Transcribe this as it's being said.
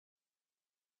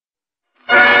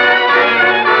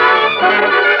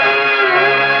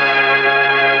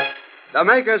The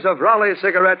makers of Raleigh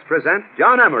cigarettes present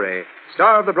John Emery,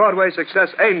 star of the Broadway success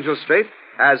Angel Street,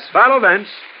 as Philo Vance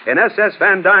in S.S.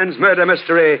 Van Dyne's murder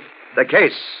mystery, The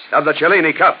Case of the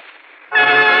Cellini Cup.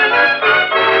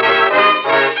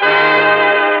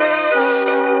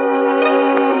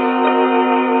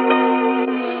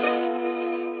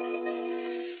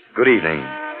 Good evening.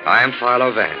 I am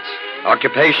Philo Vance,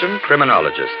 occupation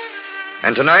criminologist.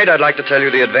 And tonight I'd like to tell you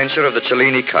the adventure of the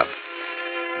Cellini Cup.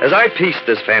 As I pieced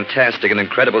this fantastic and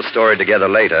incredible story together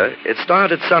later, it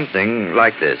started something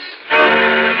like this.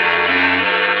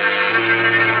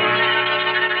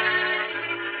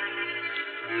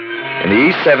 In the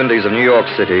East 70s of New York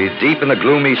City, deep in the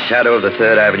gloomy shadow of the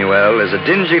 3rd Avenue L, is a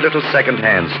dingy little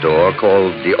second-hand store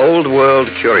called the Old World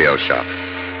Curio Shop.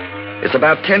 It's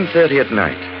about 10:30 at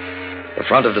night. The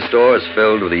front of the store is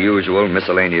filled with the usual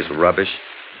miscellaneous rubbish,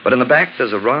 but in the back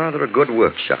there's a good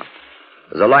workshop.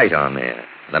 There's a light on there.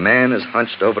 The man is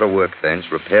hunched over a workbench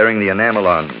repairing the enamel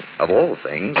on, of all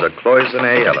things, a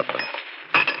cloisonne elephant.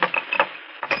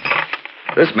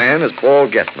 This man is Paul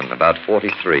Getman, about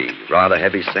 43, rather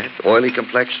heavy-set, oily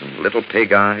complexion, little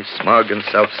pig eye, smug and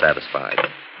self-satisfied,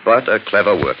 but a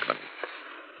clever workman.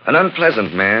 An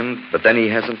unpleasant man, but then he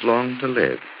hasn't long to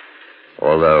live,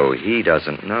 although he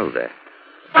doesn't know that.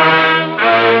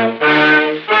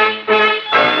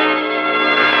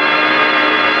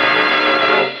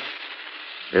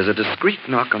 There's a discreet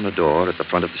knock on the door at the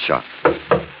front of the shop.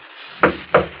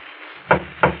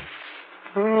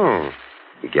 Oh.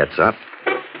 He gets up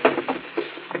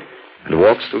and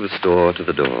walks through the store to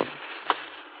the door.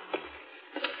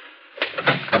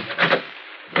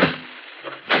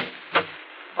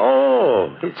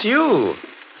 Oh, it's you.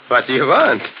 What do you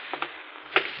want?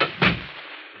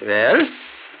 Well?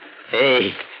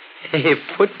 Hey,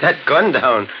 put that gun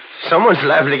down. Someone's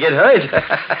liable to get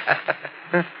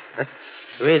hurt.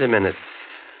 Wait a minute.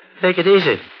 Take it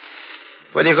easy.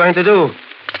 What are you going to do?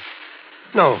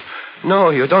 No,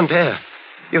 you don't dare.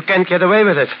 You can't get away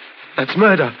with it. That's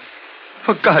murder.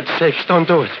 For God's sakes, don't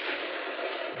do it.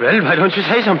 Well, why don't you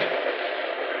say something?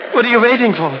 What are you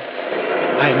waiting for?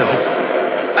 I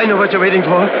know what you're waiting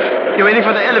for. You're waiting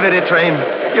for the elevator train.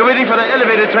 You're waiting for the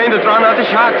elevator train to drown out the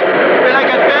shot. When I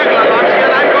get burglar alarms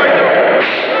here, I'm going to...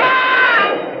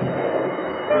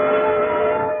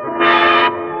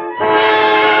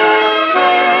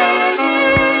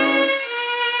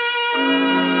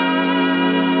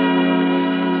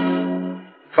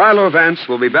 Philo Vance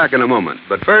will be back in a moment.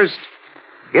 But first,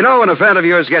 you know when a friend of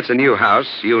yours gets a new house,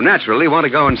 you naturally want to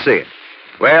go and see it.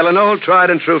 Well, an old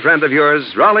tried-and-true friend of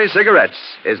yours, Raleigh Cigarettes,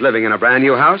 is living in a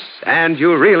brand-new house, and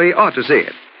you really ought to see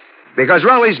it. Because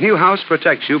Raleigh's new house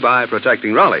protects you by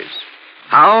protecting Raleigh's.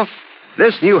 How?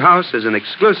 This new house is an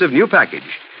exclusive new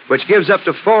package, which gives up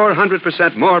to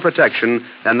 400% more protection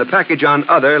than the package on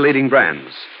other leading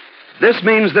brands. This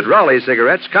means that Raleigh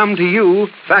cigarettes come to you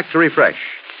factory fresh.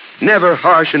 Never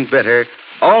harsh and bitter,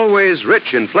 always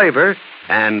rich in flavor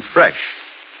and fresh.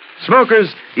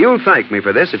 Smokers, you'll thank me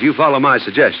for this if you follow my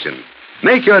suggestion.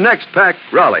 Make your next pack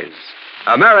Raleigh's,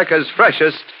 America's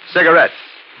freshest cigarettes.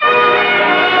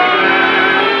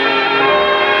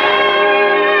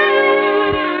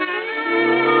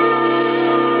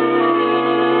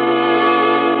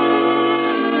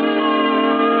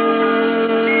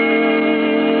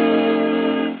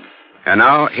 And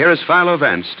now, here is Philo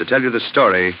Vance to tell you the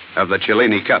story of the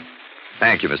Cellini Cup.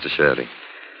 Thank you, Mr. Shirley.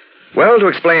 Well, to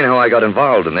explain how I got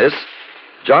involved in this,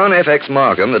 John F.X.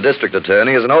 Markham, the district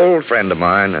attorney, is an old friend of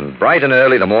mine, and bright and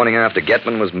early the morning after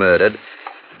Getman was murdered,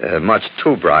 much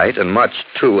too bright and much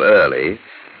too early,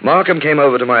 Markham came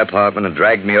over to my apartment and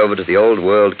dragged me over to the Old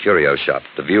World Curio Shop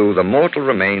to view the mortal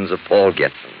remains of Paul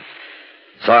Getman.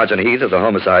 Sergeant Heath of the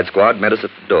Homicide Squad met us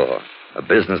at the door, a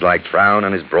businesslike frown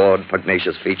on his broad,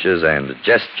 pugnacious features, and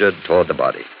gestured toward the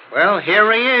body. Well,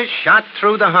 here he is, shot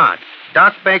through the heart.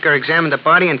 Doc Baker examined the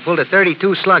body and pulled a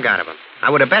 .32 slug out of him. I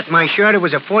would have bet my shirt it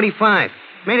was a .45.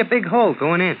 Made a big hole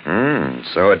going in.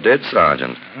 So it did,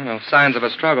 Sergeant. No signs of a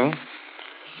struggle.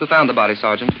 Who found the body,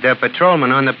 Sergeant? The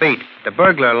patrolman on the beat. The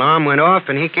burglar alarm went off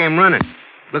and he came running.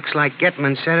 Looks like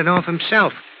Getman set it off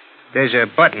himself. There's a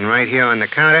button right here on the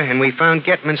counter, and we found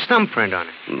Getman's thumbprint on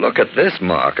it. Look at this,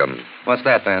 Markham. What's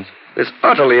that, Vance? This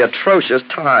utterly atrocious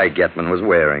tie Getman was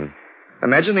wearing.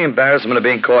 Imagine the embarrassment of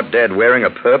being caught dead wearing a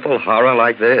purple horror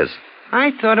like this.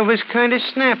 I thought it was kind of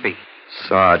snappy.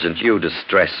 Sergeant, you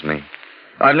distress me.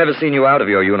 I've never seen you out of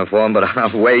your uniform, but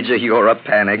I'll wager you're a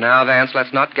panic. Now, Vance,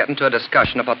 let's not get into a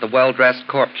discussion of what the well-dressed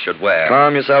corpse should wear.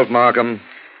 Calm yourself, Markham.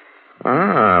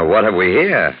 What have we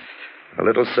here? A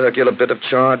little circular bit of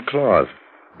charred cloth.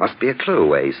 Must be a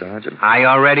clue, eh, Sergeant? I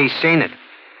already seen it.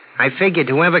 I figured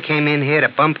whoever came in here to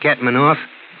bump Getman off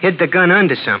hid the gun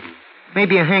under something.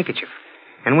 Maybe a handkerchief.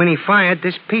 And when he fired,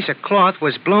 this piece of cloth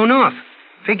was blown off.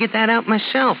 Figured that out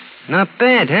myself. Not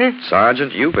bad, huh?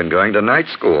 Sergeant, you've been going to night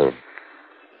school.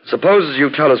 Suppose you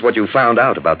tell us what you found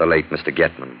out about the late Mr.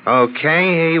 Getman.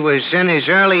 Okay, he was in his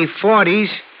early 40s.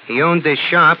 He owned this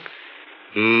shop.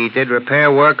 He did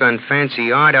repair work on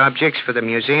fancy art objects for the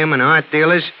museum and art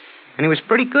dealers, and he was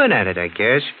pretty good at it, I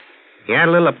guess. He had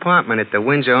a little apartment at the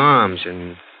Windsor Arms,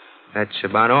 and that's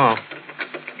about all.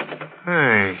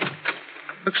 Hey,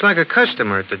 looks like a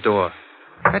customer at the door.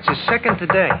 That's his second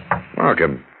today.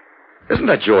 Markham, isn't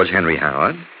that George Henry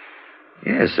Howard?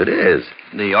 Yes, it is.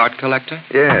 The art collector?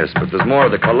 Yes, but there's more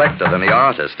of the collector than the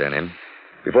artist in him.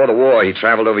 Before the war, he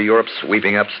traveled over Europe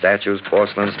sweeping up statues,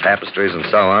 porcelains, tapestries, and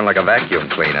so on like a vacuum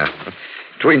cleaner.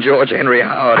 Between George Henry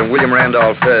Howard and William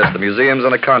Randolph Hearst, the museums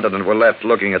on the continent were left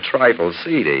looking a trifle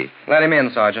seedy. Let him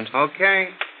in, Sergeant. Okay.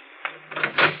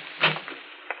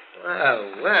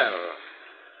 Well.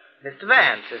 Mr.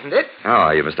 Vance, isn't it? How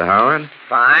are you, Mr. Howard?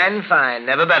 Fine.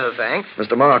 Never better, thanks.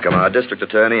 Mr. Markham, our district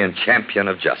attorney and champion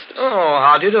of justice. Oh,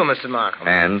 how do you do, Mr. Markham?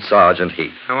 And Sergeant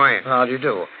Heath. How are you? How do you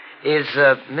do? Is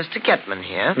Mr. Getman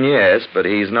here? Yes, but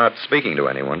he's not speaking to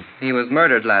anyone. He was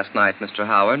murdered last night, Mr.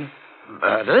 Howard.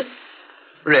 Murdered?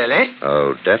 Really?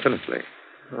 Oh, definitely.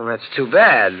 Well, that's too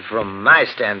bad from my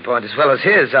standpoint as well as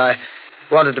his. I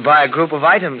wanted to buy a group of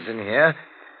items in here.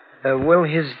 Will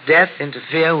his death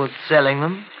interfere with selling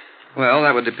them? Well,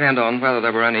 that would depend on whether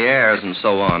there were any heirs and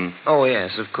so on. Oh,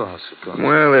 yes, of course.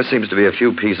 Well, there seems to be a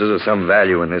few pieces of some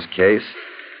value in this case.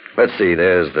 Let's see,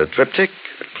 there's the triptych,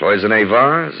 the cloisonne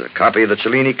vase, a copy of the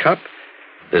Cellini cup,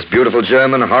 this beautiful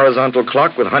German horizontal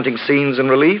clock with hunting scenes in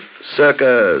relief,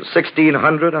 circa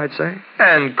 1600, I'd say.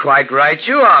 And quite right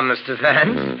you are, Mr.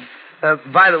 Vance.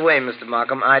 By the way, Mr.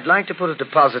 Markham, I'd like to put a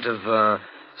deposit of,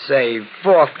 say,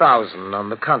 $4,000 on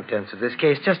the contents of this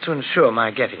case just to ensure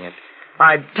my getting it.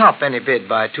 I'd top any bid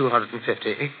by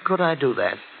 $250. Could I do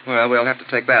that? Well, we'll have to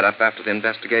take that up after the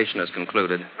investigation is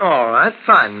concluded. All right,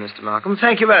 fine, Mr. Markham.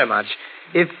 Thank you very much.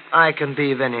 If I can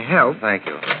be of any help. Thank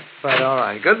you. Right, all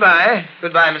right. Goodbye.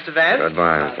 Goodbye, Mr. Vance.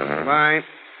 Goodbye, Mr. Howard.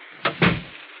 Bye.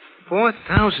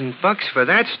 $4,000 for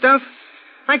that stuff?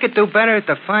 I could do better at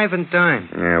the 5 and dime.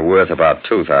 Yeah, worth about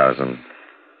 $2,000.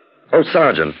 Oh,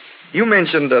 Sergeant, you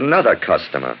mentioned another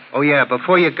customer. Oh, yeah,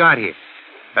 before you got here.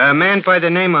 A man by the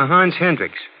name of Hans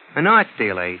Hendricks. An art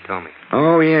dealer, he told me.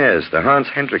 Oh, yes, the Hans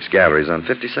Hendricks Galleries on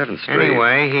 57th Street.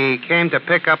 Anyway, he came to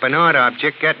pick up an art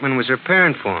object Getman was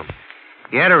repairing for him.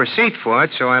 He had a receipt for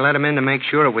it, so I let him in to make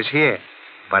sure it was here.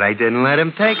 But I didn't let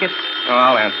him take it. Oh,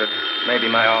 I'll answer it. Maybe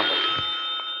my office.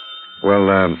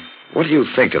 Well, what do you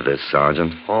think of this,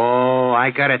 Sergeant? Oh, I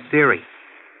got a theory.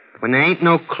 When there ain't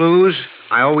no clues,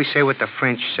 I always say what the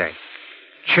French say.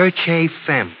 Cherchez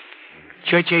femme.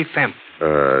 Cherchez femme.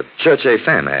 Cherchez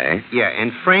femme, eh? Yeah,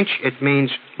 in French, it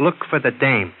means look for the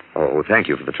dame. Oh, thank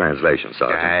you for the translation,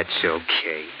 Sergeant. That's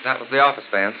okay. That was the office,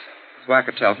 Vance.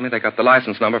 Swacker tells me they got the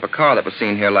license number of a car that was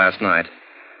seen here last night.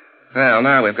 Well,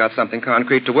 now we've got something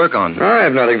concrete to work on. I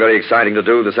have nothing very exciting to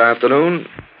do this afternoon.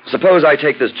 Suppose I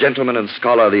take this gentleman and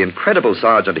scholar, the incredible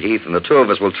Sergeant Heath, and the two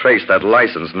of us will trace that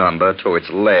license number to its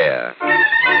lair.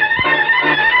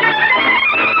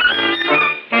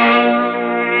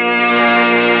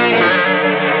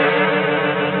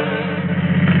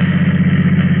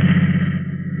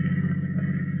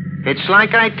 It's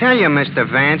like I tell you, Mr.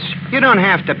 Vance. You don't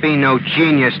have to be no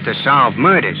genius to solve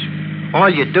murders. All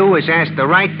you do is ask the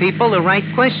right people the right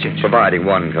questions. Providing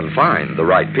one can find the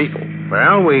right people.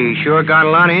 Well, we sure got a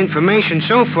lot of information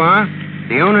so far.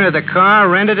 The owner of the car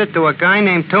rented it to a guy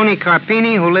named Tony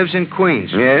Carpini who lives in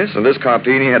Queens. Yes, and this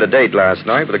Carpini had a date last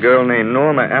night with a girl named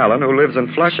Norma Allen who lives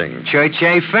in Flushing.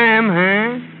 Cherchez femme,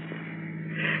 huh?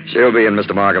 She'll be in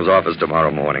Mr. Markham's office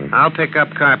tomorrow morning. I'll pick up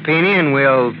Carpini and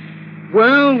we'll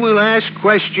ask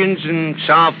questions and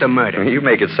solve the murder. You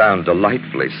make it sound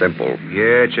delightfully simple.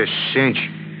 Yeah, it's a cinch.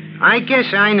 I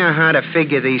guess I know how to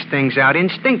figure these things out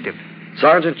instinctive.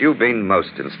 Sergeant, you've been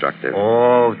most instructive.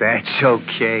 Oh, that's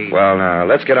okay. Well, now,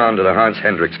 let's get on to the Hans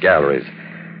Hendricks Galleries.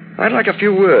 I'd like a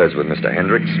few words with Mr.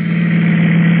 Hendricks.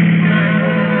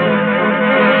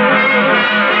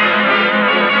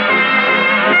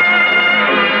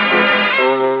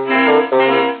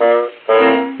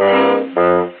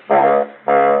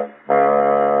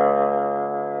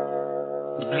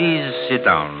 Please sit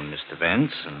down, Mr.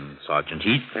 Vance and Sergeant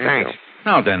Heath. Thanks.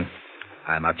 Now then,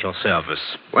 I'm at your service.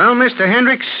 Well, Mr.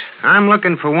 Hendricks, I'm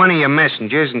looking for one of your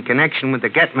messengers in connection with the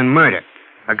Getman murder.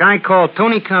 A guy called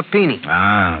Tony Carpini.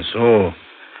 Ah, so.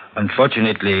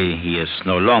 Unfortunately, he is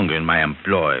no longer in my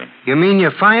employ. You mean you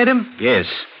fired him? Yes,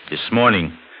 this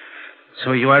morning.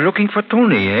 So you are looking for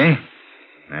Tony, eh?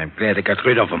 I'm glad I got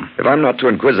rid of him. If I'm not too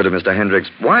inquisitive, Mr. Hendricks,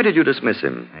 why did you dismiss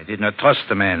him? I did not trust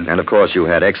the man. And, of course, you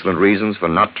had excellent reasons for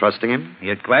not trusting him? He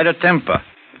had quite a temper.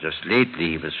 Just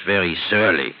lately, he was very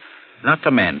surly. Not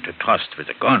a man to trust with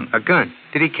a gun. A gun?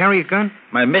 Did he carry a gun?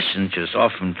 My messengers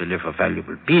often deliver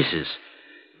valuable pieces.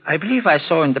 I believe I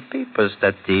saw in the papers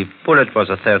that the bullet was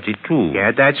a .32.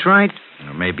 Yeah, that's right.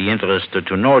 You may be interested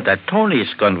to know that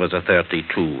Tony's gun was a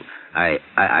 .32. I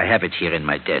have it here in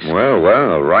my desk. Well,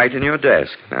 right in your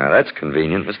desk. Now, that's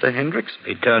convenient, Mr. Hendricks.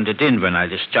 He turned it in when I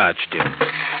discharged him.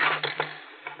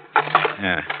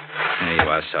 Yeah, there you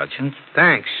are, Sergeant.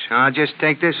 Thanks. I'll just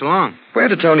take this along. Where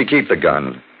did Tony keep the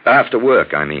gun? After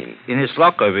work, I mean. In his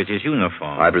locker with his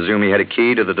uniform. I presume he had a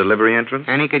key to the delivery entrance?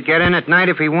 And he could get in at night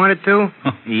if he wanted to?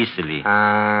 Easily.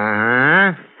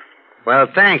 Uh-huh. Well,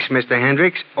 thanks, Mr.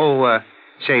 Hendricks. Oh,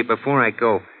 say, before I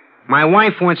go, my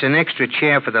wife wants an extra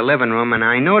chair for the living room, and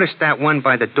I noticed that one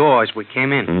by the door as we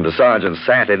came in. The sergeant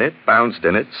sat in it, bounced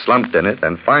in it, slumped in it,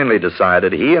 and finally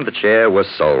decided he and the chair were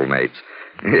soulmates.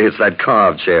 It's that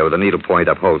carved chair with a needlepoint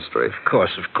upholstery. Of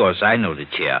course. I know the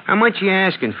chair. How much are you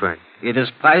asking for it? It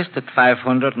is priced at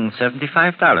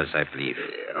 $575, I believe.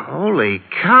 Holy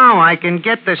cow, I can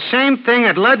get the same thing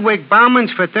at Ludwig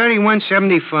Bauman's for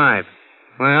 $31.75.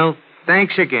 Well,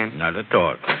 thanks again. Not at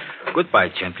all. Goodbye,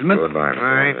 gentlemen. Goodbye, All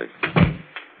right.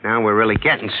 Now we're really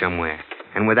getting somewhere.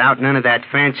 And without none of that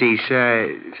fancy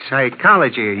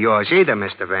psychology of yours either,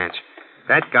 Mr. Vance.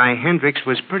 That guy Hendricks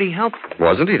was pretty helpful.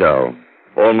 Wasn't he, though?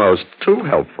 Almost too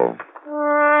helpful.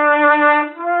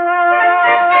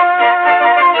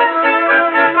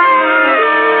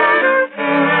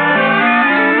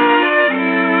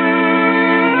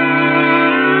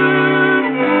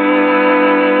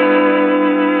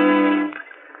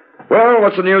 Well,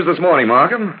 what's the news this morning,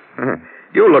 Markham?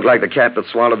 You look like the cat that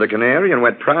swallowed the canary and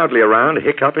went proudly around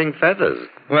hiccuping feathers.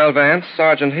 Well, Vance,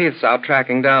 Sergeant Heath's out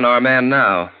tracking down our man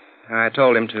now. I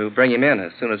told him to bring him in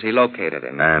as soon as he located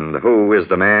him. And who is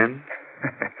the man?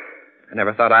 I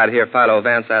never thought I'd hear Philo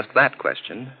Vance ask that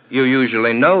question. You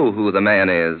usually know who the man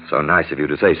is. So nice of you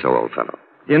to say so, old fellow.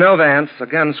 You know, Vance, a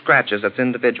gun scratches its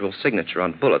individual signature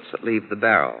on bullets that leave the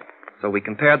barrel. So we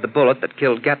compared the bullet that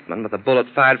killed Getman with a bullet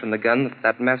fired from the gun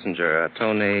that messenger,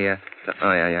 Tony...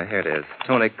 here it is.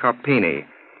 Tony Carpini.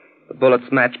 The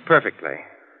bullets match perfectly.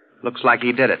 Looks like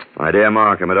he did it. My dear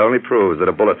Markham, it only proves that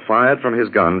a bullet fired from his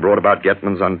gun brought about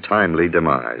Getman's untimely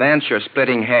demise. Vance, you're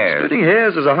splitting hairs. Splitting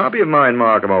hairs is a hobby of mine,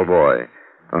 Markham, old boy.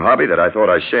 A hobby that I thought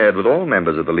I shared with all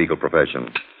members of the legal profession.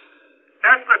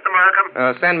 Yes, Mr.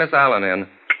 Markham. Send Miss Allen in.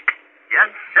 Yes,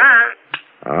 sir.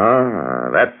 Ah,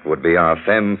 that would be our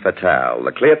femme fatale,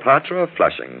 the Cleopatra of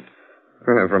Flushing.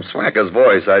 From Swacker's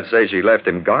voice, I'd say she left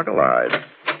him goggle-eyed.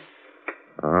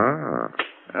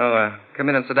 Ah. Come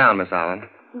in and sit down, Miss Allen.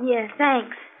 Yes,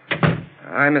 thanks.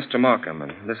 I'm Mr. Markham,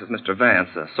 and this is Mr. Vance,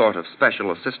 a sort of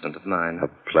special assistant of mine. A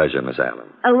pleasure, Miss Allen.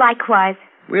 Likewise.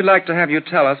 We'd like to have you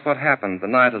tell us what happened the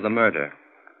night of the murder.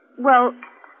 Well,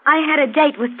 I had a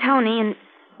date with Tony, and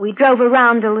we drove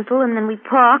around a little, and then we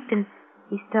parked, and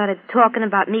he started talking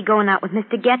about me going out with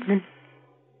Mr. Getman.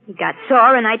 He got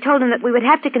sore, and I told him that we would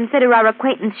have to consider our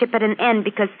acquaintanceship at an end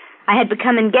because I had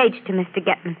become engaged to Mr.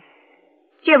 Getman.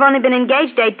 Gee, I've only been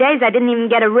engaged 8 days. I didn't even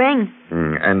get a ring.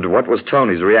 And what was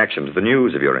Tony's reaction to the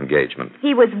news of your engagement?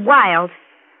 He was wild.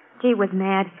 He was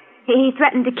mad. He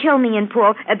threatened to kill me and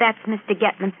Paul. That's Mr.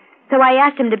 Getman. So I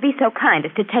asked him to be so kind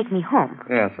as to take me home.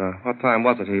 Yes, what time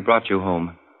was it he brought you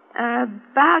home?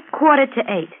 About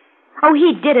 7:45. Oh,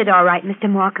 he did it all right, Mr.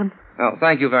 Markham. Well,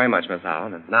 thank you very much, Miss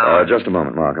Allen. And now... Just a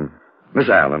moment, Markham. Miss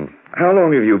Allen, how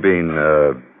long have you been,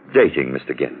 dating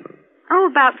Mr. Getman? Oh,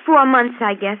 about 4 months,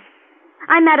 I guess.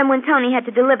 I met him when Tony had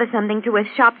to deliver something to his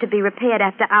shop to be repaired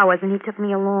after hours, and he took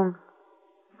me along.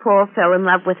 Paul fell in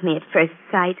love with me at first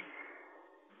sight.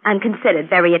 I'm considered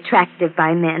very attractive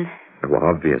by men. Well,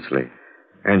 obviously.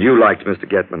 And you liked Mr.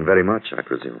 Getman very much, I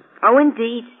presume. Oh,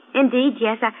 indeed. Indeed,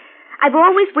 yes. I've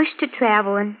always wished to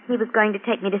travel, and he was going to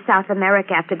take me to South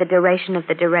America after the duration of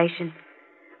the duration.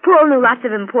 Paul knew lots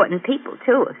of important people,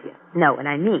 too, if you know what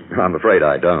I mean. I'm afraid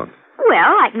I don't.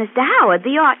 Well, like Mr. Howard,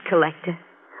 the art collector.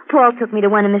 Paul took me to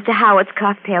one of Mr. Howard's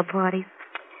cocktail parties.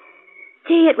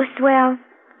 Gee, it was swell.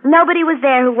 Nobody was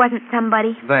there who wasn't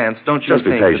somebody. Vance, don't you Just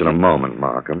be patient a moment,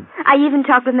 Markham. I even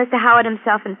talked with Mr. Howard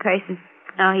himself in person.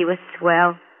 Oh, he was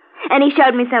swell. And he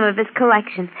showed me some of his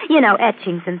collection. You know,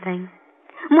 etchings and things.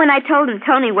 When I told him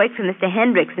Tony worked for Mr.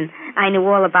 Hendricks and I knew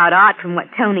all about art from what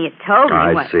Tony had told me...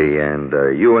 I see. And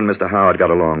you and Mr. Howard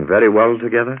got along very well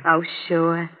together? Oh,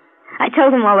 sure. I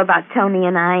told him all about Tony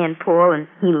and I and Paul, and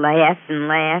he laughed and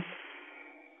laughed.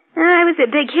 I was a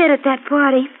big hit at that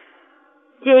party.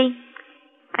 Gee,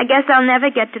 I guess I'll never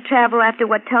get to travel after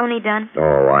what Tony done.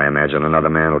 Oh, I imagine another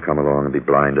man will come along and be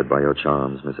blinded by your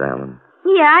charms, Miss Allen.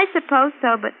 Yeah, I suppose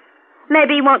so, but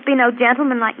maybe he won't be no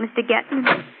gentleman like Mr.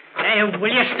 Getman. Hey, will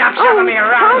you stop shoving me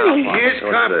around? Tony. Here's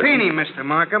Carpini, Mr.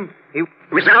 Markham. He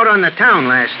was out on the town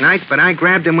last night, but I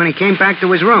grabbed him when he came back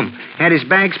to his room. Had his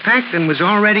bags packed and was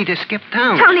all ready to skip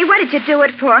town. Tony, what did you do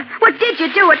it for? What did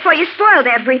you do it for? You spoiled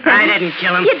everything. I didn't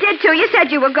kill him. You did, too. You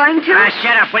said you were going to.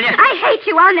 Shut up, will you? I hate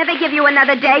you. I'll never give you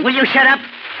another date. Will you shut up?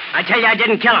 I tell you, I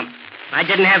didn't kill him. I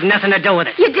didn't have nothing to do with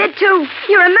it. You did, too.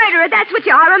 You're a murderer. That's what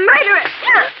you are, a murderer.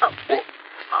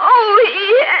 Oh,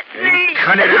 he hit me.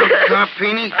 Cut it out,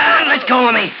 Carpini. Let go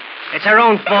of me. It's her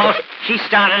own fault. She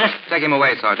started it. Take him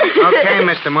away, Sergeant. Okay,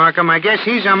 Mr. Markham. I guess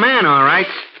he's a man, all right.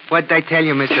 What'd I tell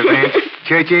you, Mr. Vance?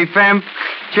 Church femme.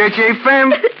 Church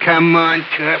femme. Come on,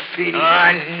 Carpini.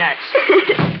 Oh,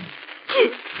 nuts.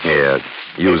 Here,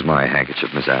 use my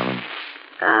handkerchief, Miss Allen.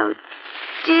 Oh,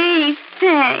 gee,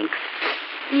 thanks.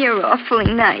 You're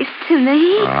awfully nice to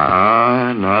me.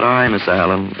 Not I, Miss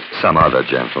Allen. Some other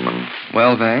gentleman.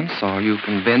 Well, Vance, are you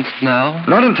convinced now?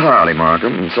 Not entirely,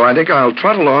 Markham. So I think I'll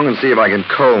trot along and see if I can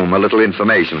comb a little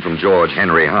information from George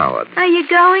Henry Howard. Are you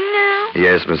going now?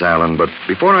 Yes, Miss Allen, but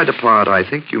before I depart, I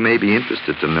think you may be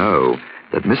interested to know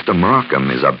that Mr. Markham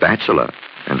is a bachelor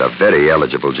and a very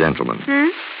eligible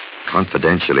gentleman.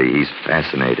 Confidentially, he's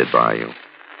fascinated by you.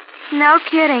 No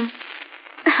kidding.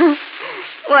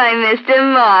 Why,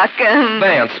 Mr. Markham.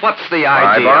 Vance, what's the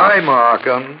idea? Bye-bye,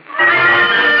 Markham.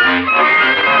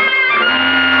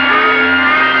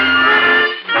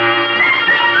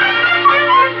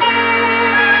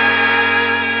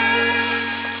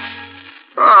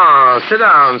 Oh, sit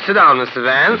down, Mr.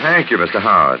 Vance. Thank you, Mr.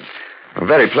 Howard. A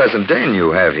very pleasant den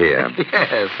you have here.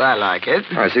 Yes, I like it.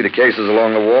 I see the cases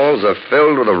along the walls are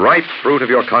filled with the ripe fruit of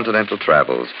your continental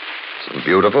travels. Some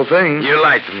beautiful things. You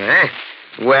like them, eh?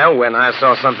 Well, when I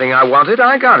saw something I wanted,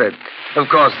 I got it. Of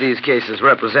course, these cases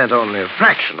represent only a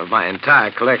fraction of my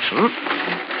entire collection.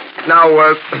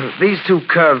 Now, these two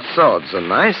curved swords are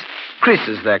nice.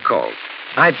 Creases, they're called.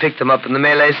 I picked them up in the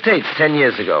Malay States 10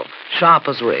 years ago. Sharp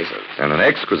as razors. And an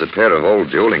exquisite pair of old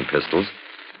dueling pistols.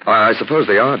 I suppose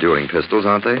they are dueling pistols,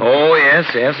 aren't they? Oh,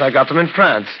 yes. I got them in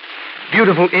France.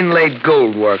 Beautiful inlaid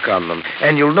gold work on them.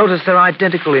 And you'll notice they're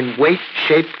identical in weight,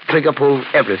 shape, trigger pull,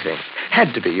 everything.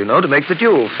 Had to be, to make the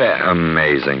duel fair.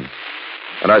 Amazing.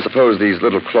 And I suppose these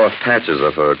little cloth patches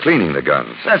are for cleaning the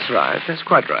guns. That's right. That's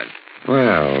quite right.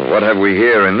 Well, what have we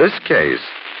here in this case?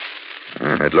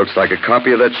 It looks like a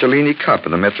copy of that Cellini cup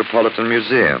in the Metropolitan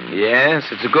Museum.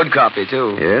 Yes, it's a good copy,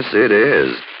 too. Yes, it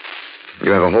is.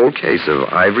 You have a whole case of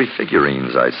ivory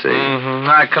figurines, I see. Mm-hmm.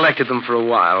 I collected them for a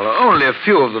while. Only a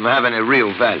few of them have any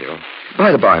real value.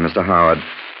 By the by, Mr. Howard,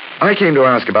 I came to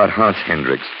ask about Hans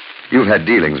Hendricks. You've had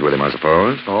dealings with him, I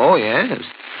suppose. Oh, yes.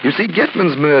 You see,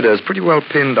 Getman's murder is pretty well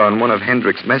pinned on one of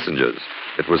Hendricks' messengers.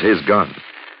 It was his gun.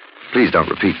 Please don't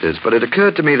repeat this, but it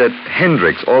occurred to me that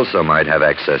Hendricks also might have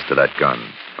access to that gun.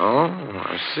 Oh,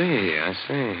 I see.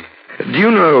 Do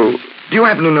you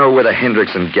happen to know whether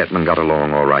Hendricks and Getman got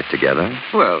along all right together?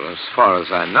 Well, as far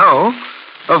as I know.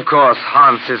 Of course,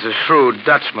 Hans is a shrewd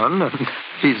Dutchman, and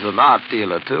he's an art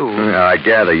dealer, too. I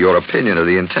gather your opinion of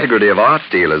the integrity of art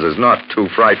dealers is not too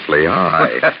frightfully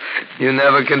high. You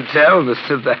never can tell,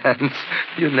 Mr. Vance.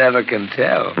 You never can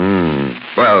tell.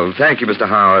 Well, thank you, Mr.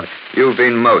 Howard. You've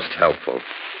been most helpful.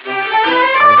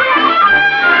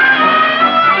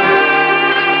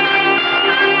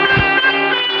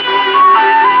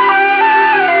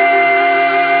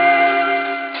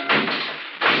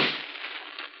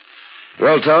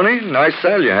 Well, Tony, nice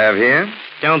cell you have here.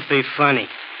 Don't be funny.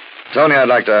 Tony, I'd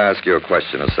like to ask you a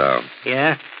question or so.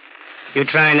 Yeah? You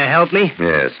trying to help me?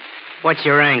 Yes. What's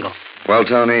your angle? Well,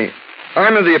 Tony,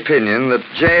 I'm of the opinion that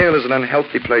jail is an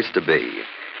unhealthy place to be.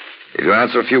 If you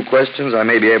answer a few questions, I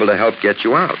may be able to help get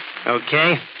you out.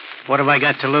 Okay. What have I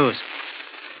got to lose?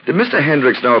 Did Mr.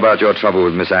 Hendricks know about your trouble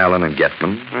with Miss Allen and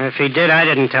Getman? If he did, I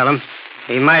didn't tell him.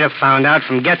 He might have found out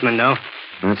from Getman, though.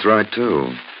 That's right,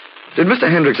 too. Did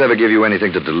Mr. Hendricks ever give you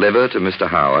anything to deliver to Mr.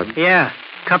 Howard? Yeah,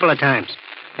 a couple of times.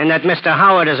 And that Mr.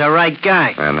 Howard is a right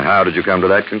guy. And how did you come to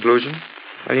that conclusion?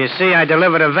 Well, you see, I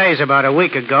delivered a vase about a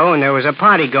week ago, and there was a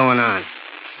party going on.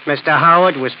 Mr.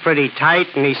 Howard was pretty tight,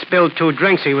 and he spilled 2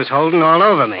 drinks he was holding all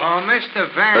over me. Oh, Mr.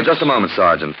 Vance. Just a moment,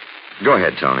 Sergeant. Go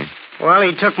ahead, Tony. Well,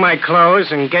 he took my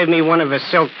clothes and gave me one of his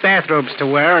silk bathrobes to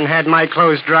wear and had my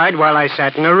clothes dried while I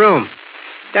sat in the room.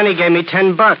 Then he gave me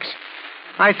 $10.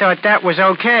 I thought that was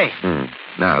okay.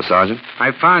 Now, Sergeant?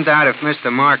 I found out if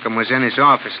Mr. Markham was in his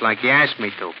office like you asked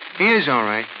me to. He is all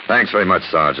right. Thanks very much,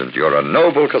 Sergeant. You're a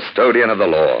noble custodian of the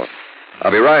law.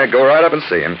 I'll go right up and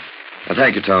see him. And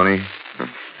thank you, Tony.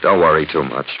 Don't worry too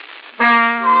much.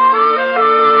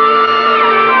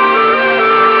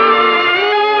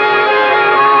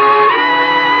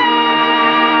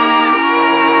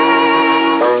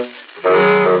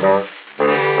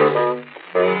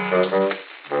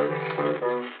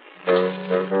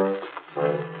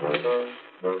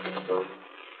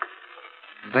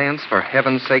 Vance, for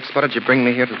heaven's sakes, what did you bring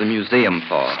me here to the museum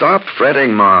for? Stop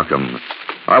fretting, Markham.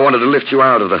 I wanted to lift you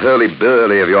out of the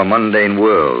hurly-burly of your mundane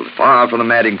world, far from the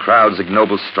madding crowd's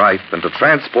ignoble strife, and to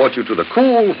transport you to the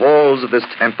cool halls of this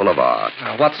temple of art.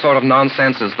 What sort of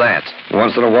nonsense is that?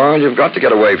 Once in a while, you've got to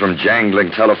get away from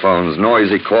jangling telephones,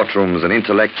 noisy courtrooms, and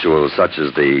intellectuals such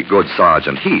as the good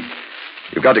Sergeant Heath.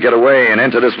 You've got to get away and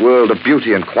enter this world of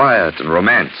beauty and quiet and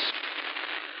romance.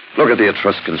 Look at the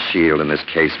Etruscan shield in this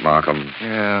case, Markham.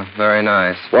 Yeah, very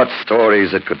nice. What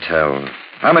stories it could tell.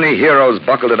 How many heroes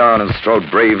buckled it on and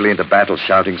strode bravely into battle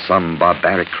shouting some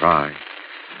barbaric cry.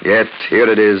 Yet here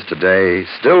it is today,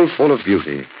 still full of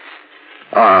beauty.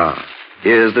 Ah,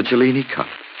 here's the Cellini cup.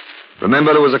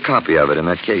 Remember, there was a copy of it in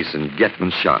that case in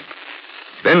Getman's shop.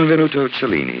 Benvenuto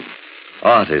Cellini.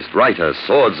 Artist, writer,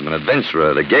 swordsman,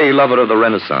 adventurer, the gay lover of the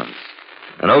Renaissance.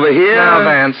 And over here... Now,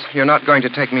 Vance, you're not going to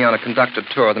take me on a conducted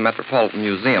tour of the Metropolitan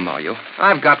Museum, are you?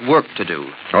 I've got work to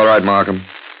do. All right, Markham.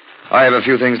 I have a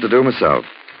few things to do myself.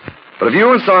 But if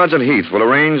you and Sergeant Heath will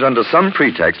arrange under some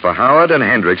pretext for Howard and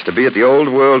Hendricks to be at the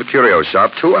Old World Curio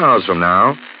Shop 2 hours from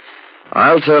now,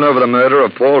 I'll turn over the murder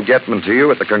of Paul Getman to you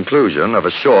at the conclusion of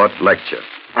a short lecture.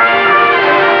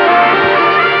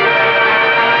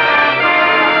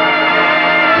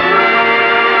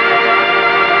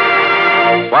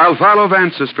 While Philo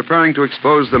Vance is preparing to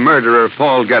expose the murderer of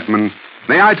Paul Getman,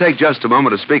 may I take just a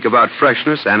moment to speak about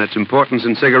freshness and its importance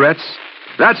in cigarettes?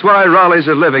 That's why Raleigh's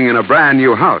are living in a brand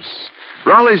new house.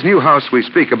 Raleigh's new house we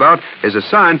speak about is a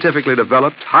scientifically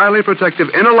developed, highly protective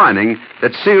inner lining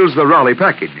that seals the Raleigh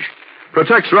package.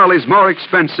 Protects Raleigh's more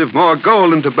expensive, more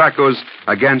golden tobaccos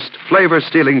against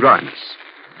flavor-stealing dryness.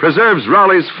 Preserves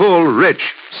Raleigh's full, rich,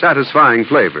 satisfying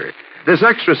flavor. This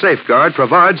extra safeguard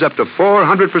provides up to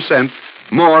 400%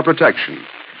 more protection.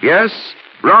 Yes,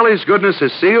 Raleigh's goodness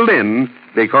is sealed in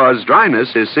because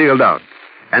dryness is sealed out.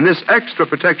 And this extra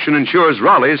protection ensures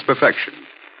Raleigh's perfection.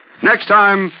 Next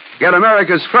time, get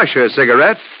America's fresher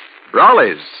cigarette,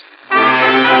 Raleigh's.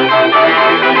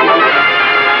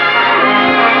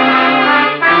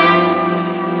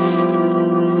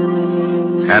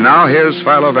 And now here's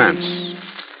Philo Vance.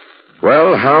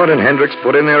 Well, Howard and Hendricks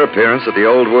put in their appearance at the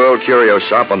Old World Curio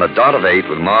Shop on the dot of 8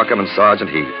 with Markham and Sergeant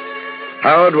Heath.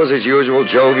 Howard was his usual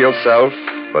jovial self,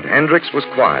 but Hendricks was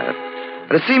quiet.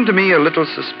 And it seemed to me a little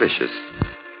suspicious.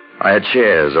 I had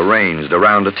chairs arranged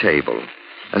around a table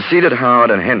and seated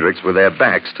Howard and Hendricks with their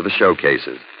backs to the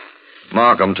showcases.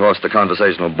 Markham tossed the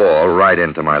conversational ball right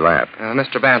into my lap.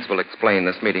 Mr. Vance will explain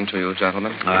this meeting to you,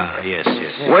 gentlemen. Yes.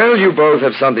 Well, you both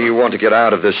have something you want to get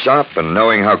out of this shop, and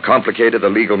knowing how complicated the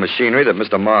legal machinery that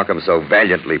Mr. Markham so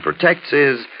valiantly protects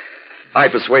is, I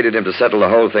persuaded him to settle the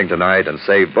whole thing tonight and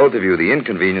save both of you the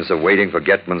inconvenience of waiting for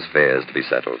Getman's fares to be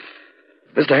settled.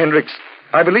 Mr. Hendricks,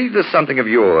 I believe there's something of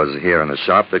yours here in the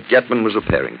shop that Getman was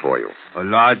repairing for you. A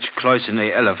large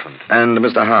Cloisonne elephant. And,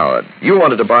 Mr. Howard, you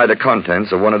wanted to buy the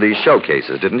contents of one of these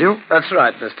showcases, didn't you? That's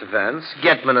right, Mr. Vance.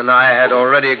 Getman and I had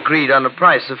already agreed on a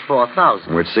price of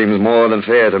 $4,000. Which seems more than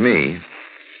fair to me.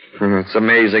 It's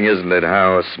amazing, isn't it,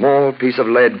 how a small piece of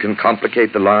lead can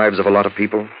complicate the lives of a lot of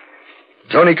people?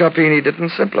 Tony Carpini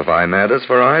didn't simplify matters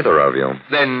for either of you.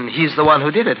 Then he's the one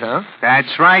who did it, huh?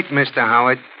 That's right, Mr.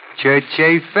 Howard. Church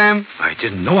femme. I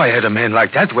didn't know I had a man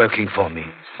like that working for me.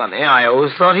 Funny, I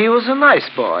always thought he was a nice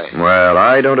boy. Well,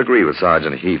 I don't agree with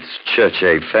Sergeant Heath's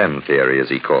cherche femme theory, as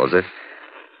he calls it.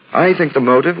 I think the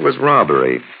motive was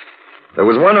robbery. There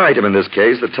was one item in this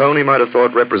case that Tony might have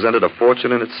thought represented a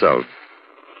fortune in itself.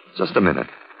 Just a minute.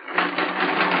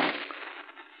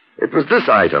 It was this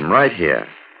item right here.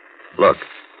 Look,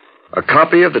 a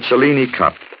copy of the Cellini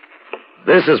cup.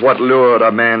 This is what lured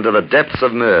a man to the depths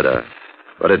of murder.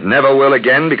 But it never will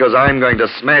again because I'm going to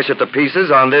smash it to pieces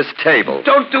on this table.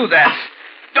 Don't do that.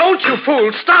 Don't, you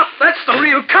fool. Stop. That's the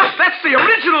real cup. That's the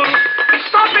original.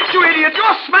 Stop it, you idiot.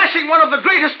 You're smashing one of the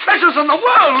greatest treasures in the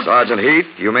world. Sergeant Heath,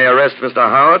 you may arrest Mr.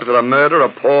 Howard for the murder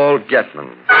of Paul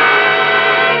Getman.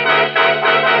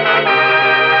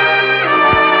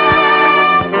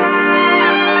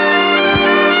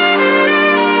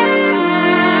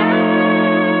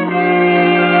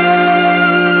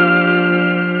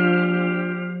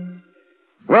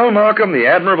 Well, Markham, the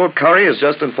Admirable Curry has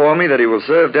just informed me that he will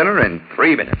serve dinner in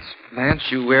 3 minutes. Vance,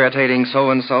 you irritating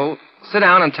so-and-so. Sit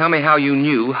down and tell me how you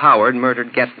knew Howard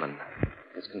murdered Getman.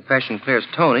 His confession clears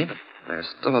Tony, but There's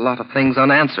still a lot of things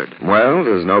unanswered. Well,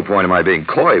 there's no point in my being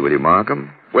coy with you, Markham.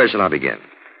 Where shall I begin?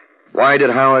 Why did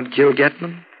Howard kill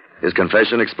Getman? His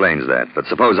confession explains that, but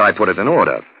suppose I put it in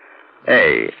order.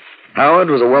 A. Howard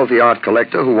was a wealthy art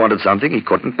collector who wanted something he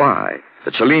couldn't buy.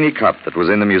 The Cellini cup that was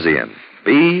in the museum.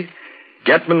 B.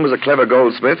 Getman was a clever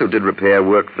goldsmith who did repair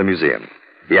work for the museum.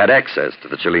 He had access to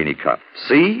the Cellini cup.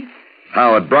 C.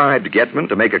 Howard bribed Getman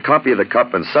to make a copy of the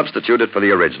cup and substitute it for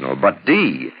the original. But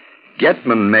D.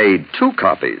 Getman made 2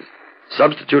 copies,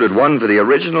 substituted one for the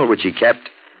original, which he kept,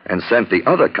 and sent the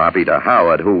other copy to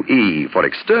Howard, who, E, for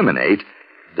exterminate,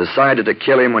 decided to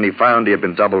kill him when he found he had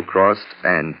been double-crossed,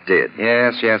 and did.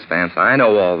 Yes, Vance, I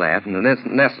know all that, and it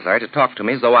isn't necessary to talk to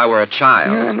me as though I were a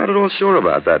child. Yeah, I'm not at all sure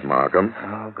about that, Markham.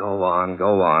 Oh, go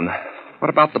on. What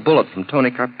about the bullet from Tony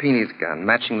Carpini's gun,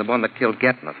 matching the one that killed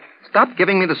Getman? Stop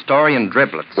giving me the story in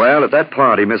driblets. Well, at that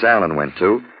party Miss Allen went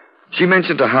to, she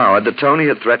mentioned to Howard that Tony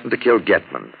had threatened to kill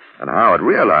Getman, and Howard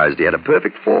realized he had a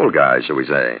perfect fall guy, shall we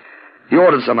say. He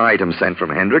ordered some item sent from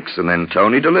Hendricks, and then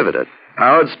Tony delivered it.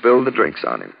 Howard spilled the drinks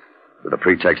on him. With the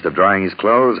pretext of drying his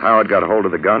clothes, Howard got hold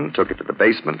of the gun, took it to the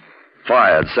basement,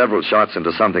 fired several shots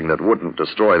into something that wouldn't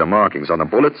destroy the markings on the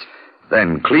bullets,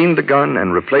 then cleaned the gun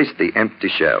and replaced the empty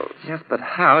shells. Yes, but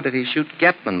how did he shoot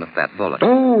Getman with that bullet?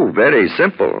 Oh, very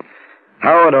simple.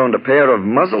 Howard owned a pair of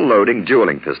muzzle-loading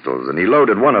dueling pistols, and he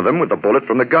loaded one of them with the bullet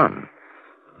from the gun.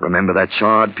 Remember that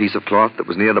charred piece of cloth that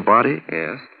was near the body?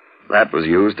 Yes. That was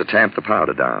used to tamp the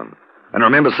powder down. And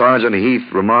remember Sergeant Heath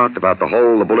remarked about the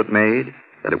hole the bullet made?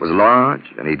 That it was large,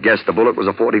 and he'd guessed the bullet was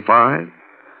a .45?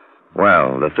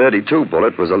 Well, the .32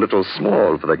 bullet was a little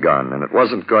small for the gun, and it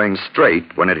wasn't going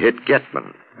straight when it hit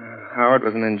Getman. Howard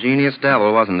was an ingenious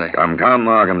devil, wasn't he? Come,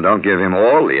 Markham, don't give him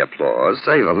all the applause.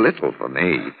 Save a little for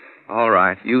me. All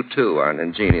right, you too are an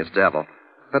ingenious devil.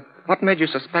 But what made you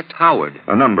suspect Howard?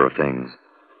 A number of things.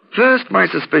 First, my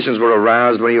suspicions were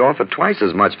aroused when he offered twice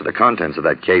as much for the contents of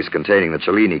that case containing the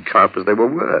Cellini cup as they were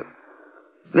worth.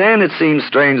 Then it seemed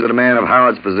strange that a man of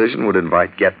Howard's position would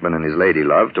invite Getman and his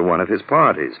lady-love to one of his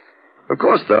parties. Of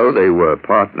course, though, they were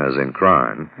partners in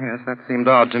crime. Yes, that seemed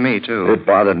odd to me, too. It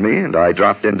bothered me, and I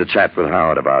dropped in to chat with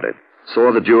Howard about it.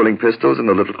 Saw the dueling pistols and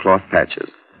the little cloth patches,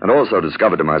 and also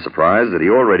discovered to my surprise that he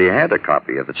already had a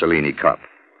copy of the Cellini cup.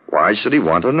 Why should he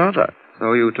want another?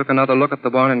 So you took another look at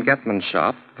the one in Getman's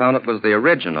shop, found it was the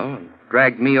original, and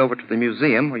dragged me over to the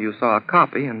museum where you saw a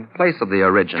copy in place of the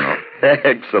original.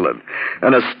 Excellent.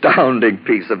 An astounding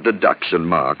piece of deduction,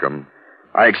 Markham.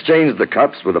 I exchanged the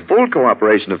cups with the full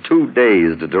cooperation of 2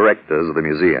 dazed directors of the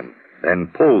museum,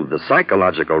 then pulled the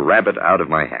psychological rabbit out of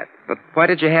my hat. But why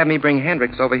did you have me bring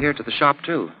Hendricks over here to the shop,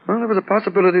 too? Well, there was a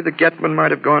possibility that Getman might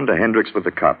have gone to Hendricks with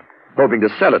the cup, hoping to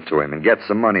sell it to him and get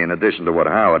some money in addition to what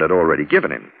Howard had already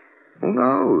given him. Who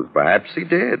knows? Perhaps he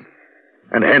did.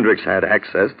 And Hendricks had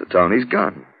access to Tony's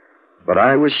gun. But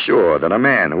I was sure that a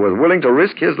man who was willing to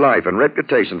risk his life and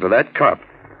reputation for that cup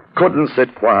couldn't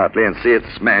sit quietly and see it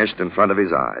smashed in front of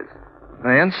his eyes.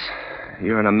 Vance,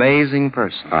 you're an amazing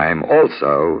person. I'm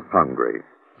also hungry.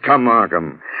 Come,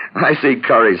 Markham. I see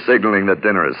curry signaling that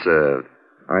dinner is served.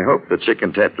 I hope the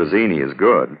chicken tetrazzini is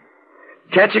good.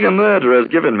 Catching a murderer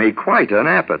has given me quite an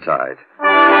appetite.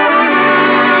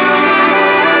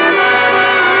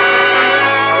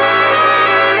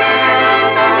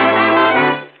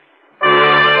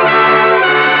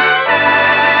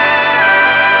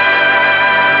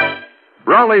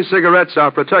 Raleigh cigarettes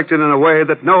are protected in a way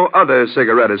that no other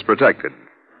cigarette is protected.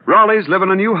 Raleigh's live in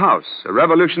a new house, a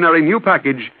revolutionary new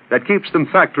package that keeps them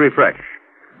factory fresh.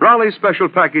 Raleigh's special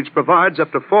package provides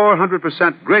up to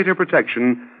 400% greater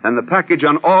protection than the package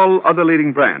on all other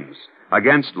leading brands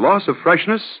against loss of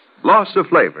freshness, loss of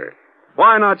flavor.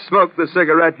 Why not smoke the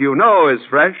cigarette you know is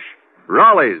fresh?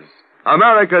 Raleigh's,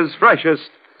 America's freshest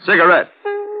cigarette.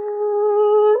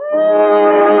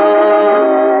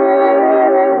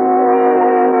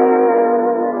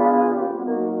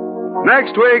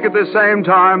 Next week at the same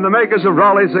time, the makers of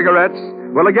Raleigh cigarettes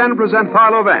will again present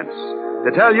Philo Vance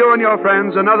to tell you and your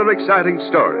friends another exciting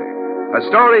story. A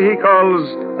story he calls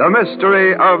The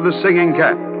Mystery of the Singing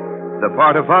Cat. The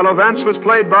part of Philo Vance was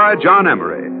played by John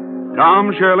Emery.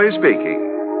 Tom Shirley speaking.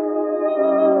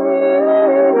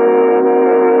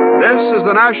 This is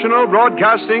the National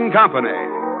Broadcasting Company.